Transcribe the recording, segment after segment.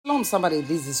Shalom, somebody.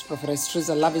 This is Prophetess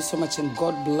Trizah. Love you so much and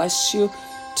God bless you.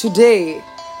 Today,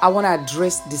 I want to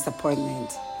address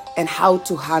disappointment and how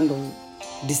to handle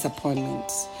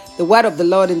disappointment. The word of the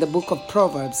Lord in the book of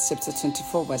Proverbs, chapter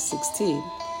 24, verse 16,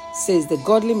 says, the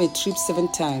godly may trip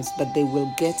 7 times, but they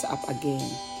will get up again.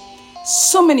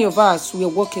 So many of us, we are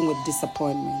working with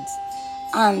disappointments.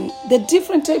 And the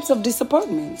different types of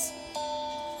disappointments.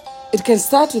 It can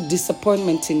start with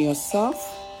disappointment in yourself,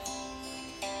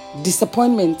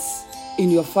 disappointments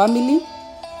in your family,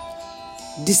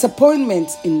 disappointment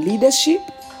in leadership,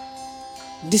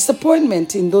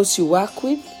 disappointment in those you work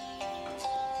with,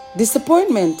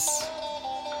 disappointment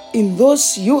in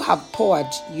those you have poured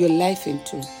your life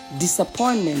into,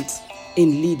 disappointment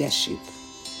in leadership.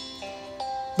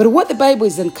 But what the Bible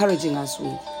is encouraging us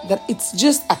with, that it's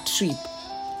just a trip.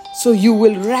 So you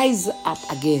will rise up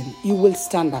again. You will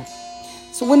stand up.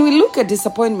 So when we look at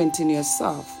disappointment in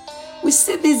yourself, we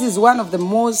see this is one of the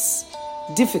most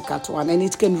difficult one, and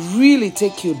it can really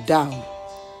take you down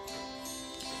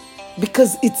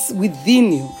because it's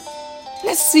within you.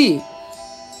 Let's see.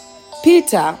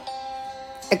 Peter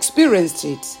experienced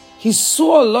it. He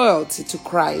swore loyalty to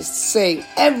Christ, saying,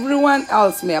 everyone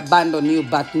else may abandon you,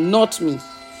 but not me.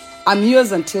 I'm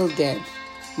yours until death.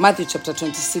 Matthew chapter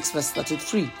 26, verse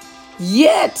 33.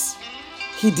 Yet,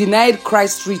 he denied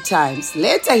Christ 3 times.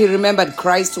 Later, he remembered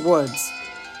Christ's words.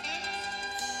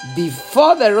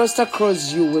 Before the rooster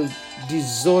crows, you will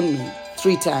disown me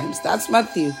 3 times. That's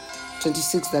Matthew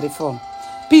 26, 34.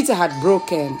 Peter had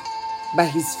broken by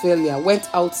his failure, went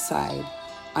outside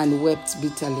and wept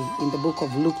bitterly in the book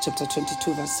of Luke chapter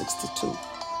 22, verse 62.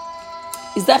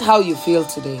 Is that how you feel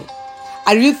today?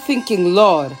 Are you thinking,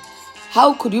 Lord,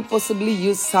 how could you possibly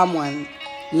use someone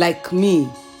like me?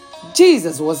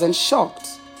 Jesus wasn't shocked.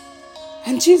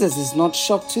 And Jesus is not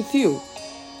shocked with you.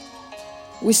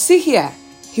 We see here,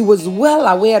 he was well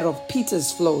aware of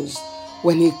Peter's flaws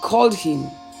when he called him,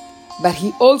 but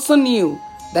he also knew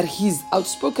that his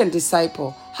outspoken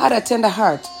disciple had a tender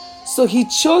heart, so he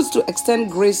chose to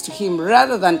extend grace to him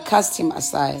rather than cast him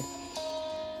aside.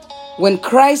 When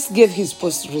Christ gave his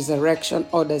post-resurrection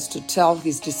orders to tell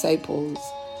his disciples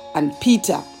and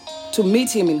Peter to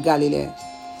meet him in Galilee,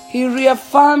 he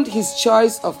reaffirmed his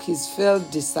choice of his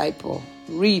failed disciple.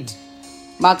 Read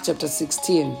Mark chapter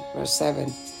 16, verse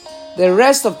 7. The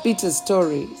rest of Peter's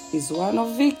story is one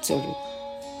of victory.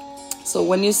 So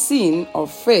when you sin or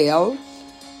fail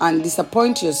and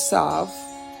disappoint yourself,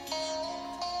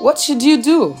 what should you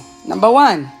do? Number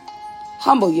 1,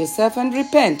 humble yourself and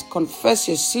repent. Confess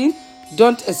your sin.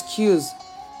 Don't excuse,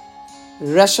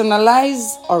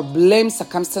 rationalize, or blame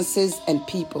circumstances and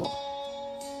people.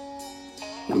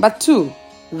 Number 2,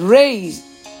 raise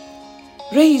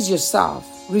yourself.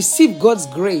 Receive God's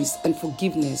grace and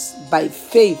forgiveness by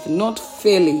faith, not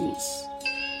failings.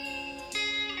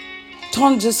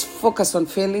 Don't just focus on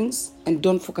failings and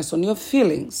don't focus on your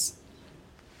feelings.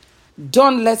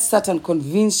 Don't let Satan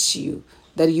convince you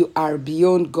that you are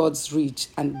beyond God's reach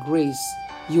and grace.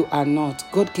 You are not.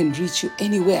 God can reach you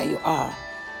anywhere you are.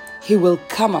 He will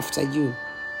come after you.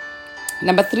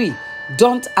 Number 3,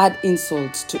 don't add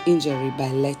insult to injury by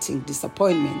letting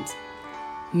disappointment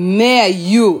mere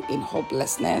you in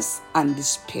hopelessness and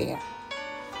despair.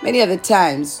 Many of the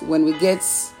times when we get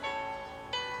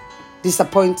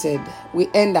disappointed, we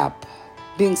end up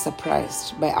being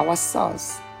surprised by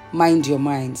ourselves. Mind your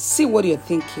mind. See what you're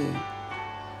thinking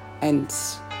and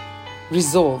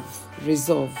resolve.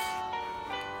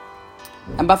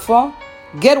 Number 4,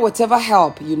 get whatever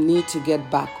help you need to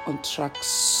get back on track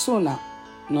sooner,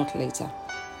 not later.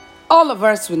 All of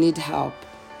us, we need help.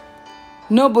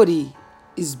 Nobody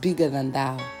is bigger than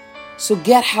thou. So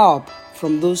get help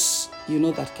from those you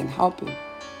know that can help you.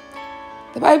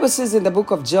 The Bible says in the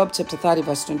book of Job chapter 30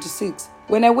 verse 26,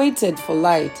 when I waited for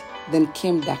light, then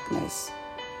came darkness.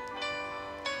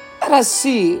 Let us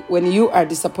see when you are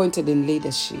disappointed in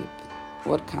leadership,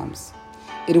 what comes.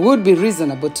 It would be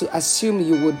reasonable to assume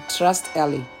you would trust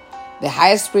Eli, the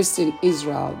highest priest in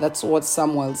Israel. That's what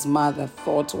Samuel's mother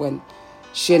thought when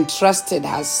she entrusted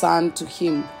her son to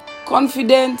him,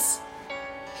 confident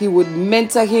he would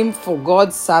mentor him for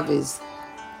God's service.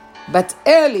 But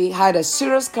Eli had a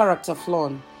serious character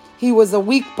flaw. He was a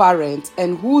weak parent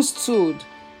and who stood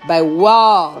by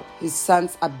while his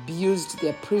sons abused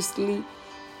their priestly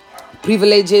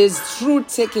privileges through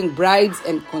taking bribes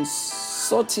and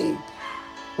consorting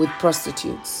with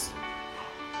prostitutes.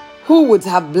 Who would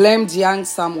have blamed young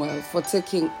Samuel for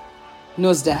taking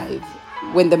nosedive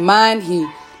when the man he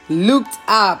looked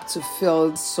up to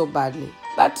failed so badly?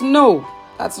 But no,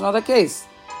 that's not the case.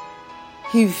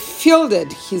 He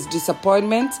fielded his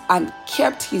disappointment and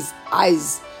kept his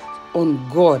eyes on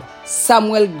God,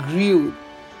 Samuel grew.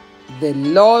 The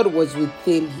Lord was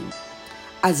within him.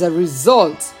 As a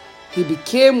result, he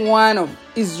became one of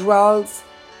Israel's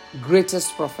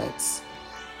greatest prophets.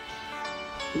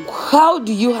 How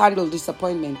do you handle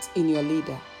disappointment in your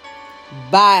leader?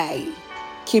 By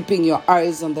keeping your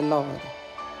eyes on the Lord.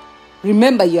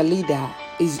 Remember, your leader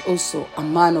is also a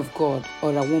man of God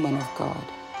or a woman of God.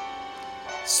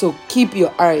 So keep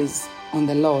your eyes on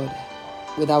the Lord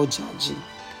without judging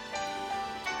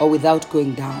or without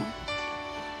going down.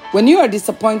 When you are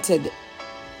disappointed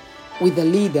with the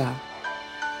leader,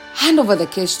 hand over the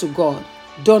case to God.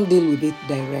 Don't deal with it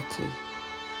directly.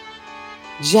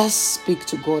 Just speak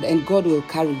to God and God will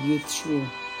carry you through.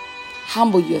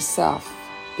 Humble yourself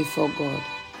before God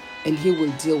and He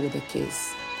will deal with the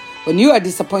case. When you are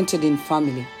disappointed in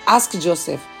family, ask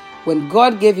Joseph. When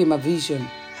God gave him a vision,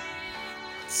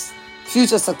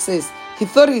 future success, he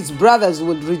thought his brothers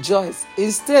would rejoice.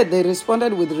 Instead, they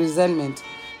responded with resentment,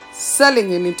 selling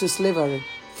him into slavery.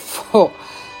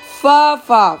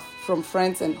 Far from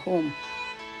friends and home.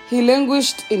 He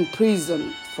languished in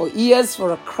prison for years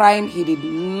for a crime he did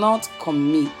not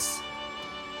commit.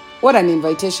 What an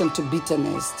invitation to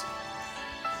bitterness.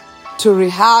 To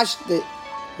rehash the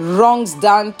wrongs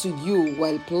done to you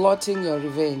while plotting your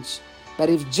revenge. But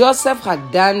if Joseph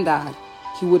had done that,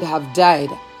 he would have died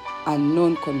a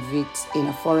known convict in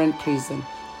a foreign prison.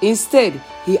 Instead,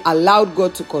 he allowed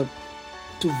God to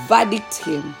verdict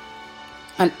him.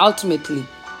 And ultimately,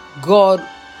 God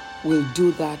will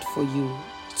do that for you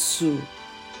too.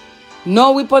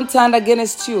 No weapon turned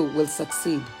against you will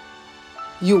succeed.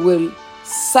 You will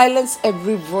silence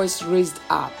every voice raised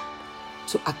up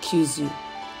to accuse you.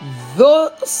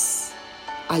 Those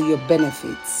are your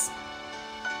benefits.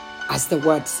 As the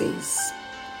word says,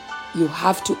 you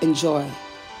have to enjoy.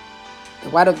 The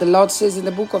word of the Lord says in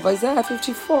the book of Isaiah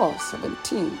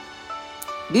 54:17,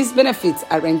 these benefits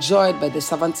are enjoyed by the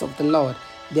servants of the Lord.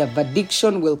 Their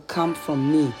benediction will come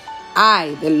from me.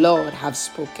 I, the Lord, have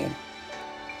spoken.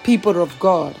 People of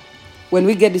God, when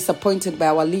we get disappointed by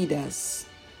our leaders,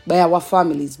 by our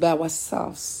families, by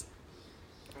ourselves,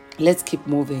 let's keep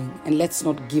moving and let's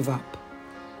not give up.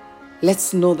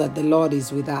 Let's know that the Lord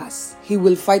is with us. He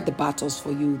will fight the battles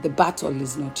for you. The battle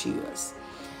is not yours.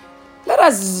 Let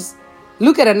us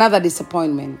look at another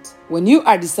disappointment. When you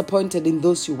are disappointed in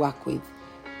those you work with,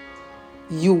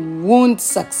 you won't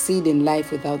succeed in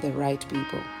life without the right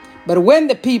people. But when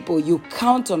the people you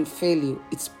count on fail you,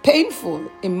 it's painful.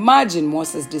 Imagine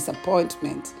Moses'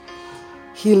 disappointment.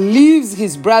 He leaves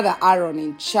his brother Aaron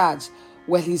in charge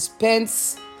while he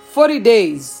spends 40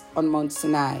 days on Mount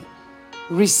Sinai,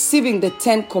 receiving the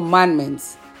 10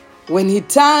 commandments. When he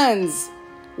turns,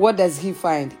 what does he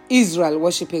find? Israel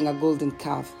worshiping a golden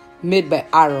calf made by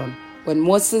Aaron. When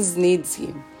Moses needs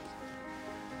him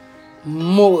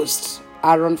most,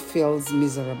 Aaron fails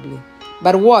miserably.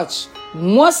 But watch,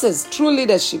 Moses' true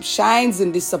leadership shines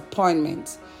in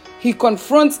disappointment. He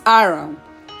confronts Aaron,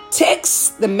 takes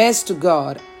the mess to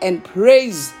God, and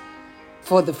prays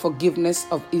for the forgiveness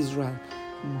of Israel.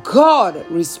 God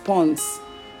responds,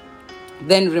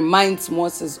 then reminds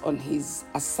Moses on his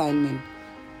assignment.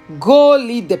 Go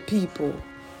lead the people.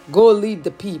 Go lead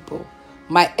the people.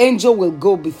 My angel will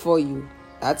go before you.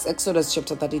 That's Exodus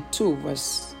chapter 32,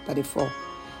 verse 34.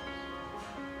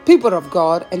 People of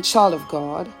God and child of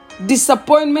God,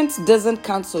 disappointment doesn't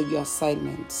cancel your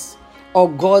assignments or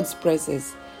God's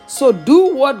presence. So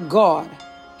do what God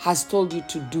has told you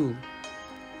to do.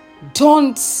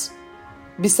 Don't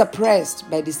be suppressed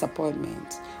by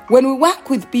disappointment. When we work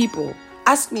with people,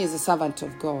 ask me as a servant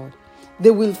of God,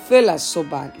 they will fail us so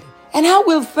badly. And I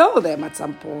will fail them at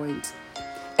some point.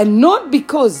 And not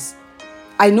because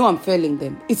I know I'm failing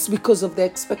them. It's because of their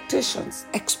expectations.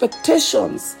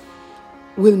 Expectations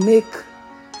will make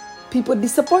people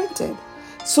disappointed.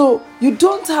 So you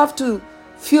don't have to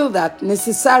feel that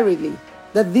necessarily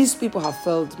that these people have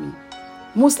failed me.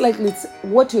 Most likely it's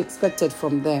what you expected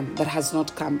from them that has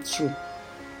not come true.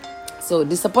 So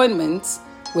disappointments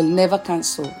will never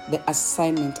cancel the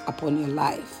assignment upon your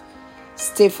life.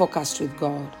 Stay focused with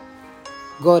God.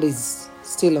 God is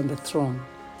still on the throne.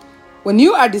 When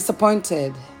you are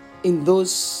disappointed in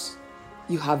those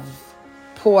you have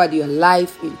poured your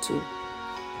life into,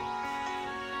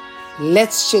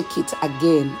 let's check it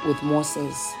again with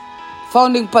Moses,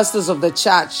 founding pastors of the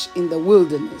church in the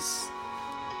wilderness.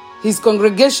 His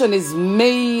congregation is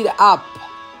made up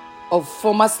of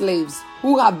former slaves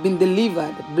who have been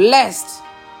delivered, blessed,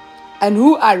 and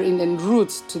who are en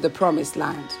route to the promised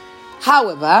land.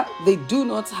 However, they do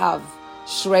not have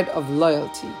shred of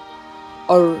loyalty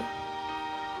or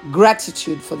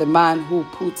gratitude for the man who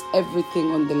put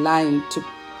everything on the line to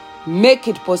make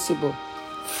it possible.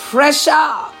 Fresh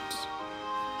out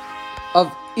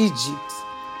of Egypt,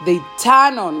 they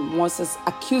turn on Moses,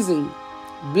 accusing,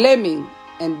 blaming,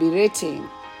 and berating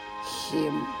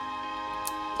him.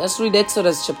 Just read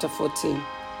Exodus chapter 14.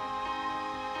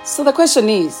 So the question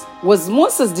is, was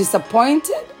Moses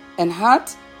disappointed and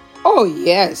hurt? Oh,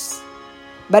 yes.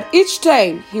 But each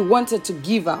time he wanted to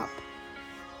give up,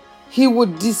 he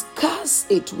would discuss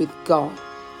it with God,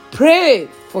 pray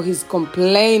for his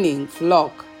complaining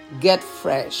flock, get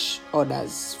fresh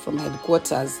orders from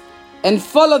headquarters, and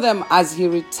follow them as he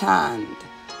returned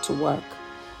to work.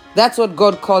 That's what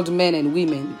God called men and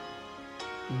women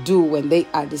do when they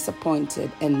are disappointed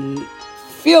and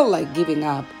feel like giving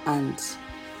up, and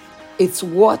it's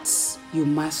what you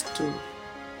must do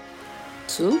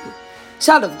too.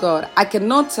 Child of God, I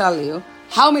cannot tell you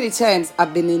how many times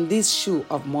I've been in this shoe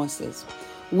of Moses,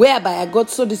 whereby I got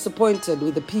so disappointed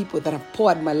with the people that I've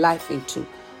poured my life into.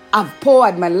 I've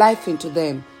poured my life into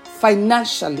them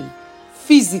financially,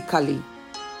 physically,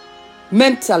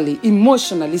 mentally,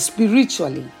 emotionally,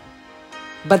 spiritually,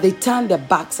 but they turn their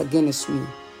backs against me.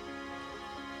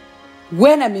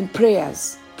 When I'm in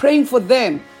prayers, praying for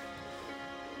them,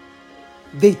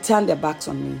 they turn their backs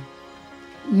on me,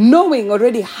 knowing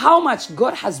already how much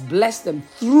God has blessed them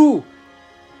through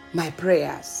my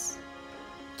prayers,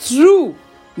 through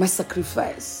my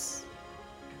sacrifice.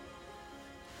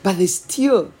 But they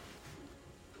still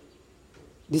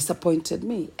disappointed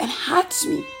me and hurt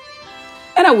me.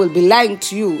 And I will be lying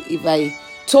to you if I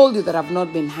told you that I've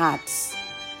not been hurt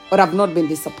or I've not been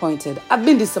disappointed. I've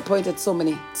been disappointed so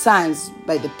many times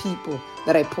by the people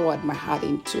that I poured my heart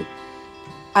into.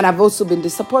 And I've also been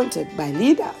disappointed by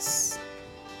leaders,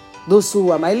 those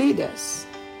who are my leaders.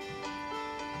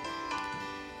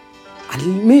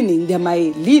 And meaning they're my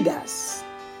leaders.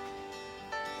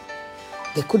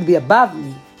 They could be above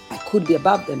me. I could be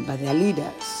above them, but they're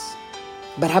leaders.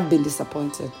 But I've been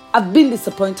disappointed. I've been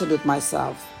disappointed with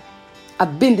myself.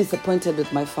 I've been disappointed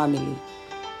with my family.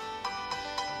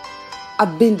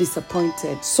 I've been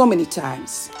disappointed so many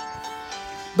times.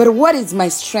 But what is my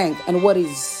strength and what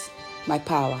is my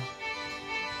power?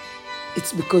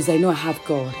 It's because I know I have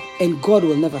God, and God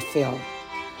will never fail.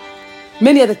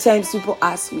 Many other times people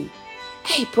ask me,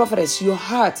 "Hey, prophetess, you're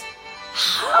hurt.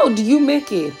 How do you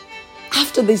make it?"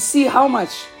 After they see how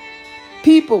much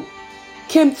people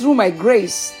came through my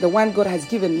grace, the one God has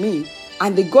given me,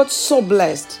 and they got so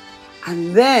blessed,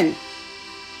 and then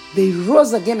they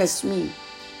rose against me,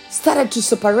 started to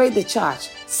separate the church.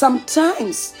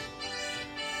 Sometimes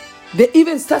they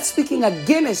even start speaking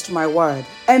against my word,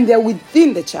 and they're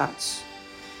within the church.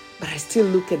 But I still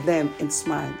look at them and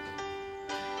smile.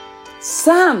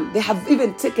 Some, they have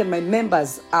even taken my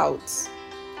members out.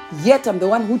 Yet I'm the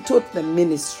one who taught them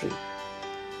ministry.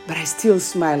 But I still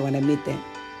smile when I meet them.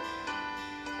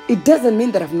 It doesn't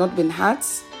mean that I've not been hurt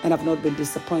and I've not been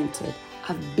disappointed.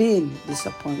 I've been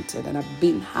disappointed and I've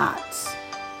been hurt.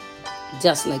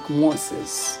 Just like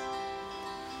Moses.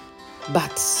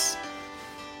 But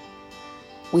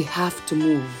we have to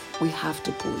move. We have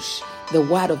to push. The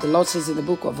word of the Lord says in the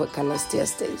book of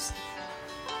Ecclesiastes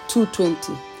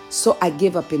 2:20. So I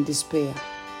gave up in despair,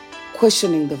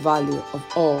 questioning the value of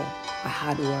all my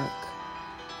hard work.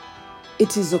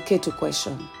 It is okay to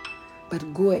question,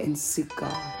 but go and seek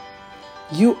God.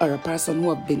 You are a person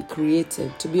who have been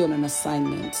created to be on an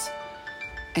assignment,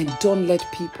 and don't let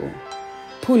people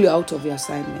pull you out of your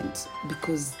assignment,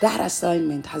 because that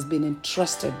assignment has been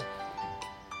entrusted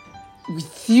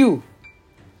with you.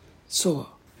 So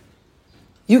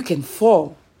you can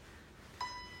fall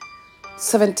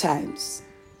 7 times.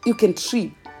 You can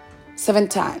trip 7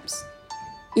 times.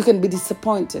 You can be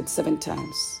disappointed 7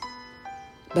 times.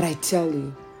 But I tell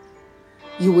you,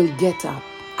 you will get up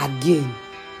again.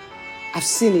 I've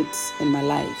seen it in my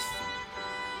life.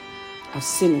 I've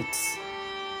seen it.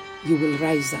 You will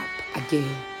rise up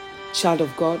again. Child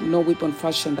of God, no weapon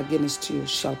fashioned against you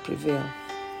shall prevail.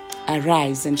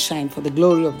 Arise and shine, for the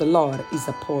glory of the Lord is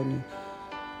upon you.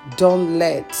 Don't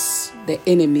let the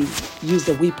enemy use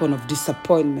the weapon of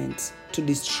disappointment to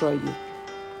destroy you.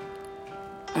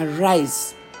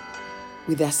 Arise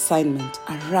with the assignment.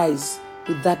 Arise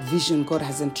with that vision God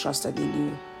has entrusted in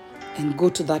you. And go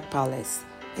to that palace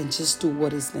and just do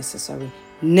what is necessary.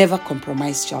 Never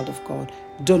compromise, child of God.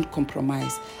 Don't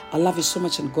compromise. I love you so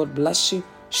much and God bless you.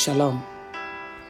 Shalom.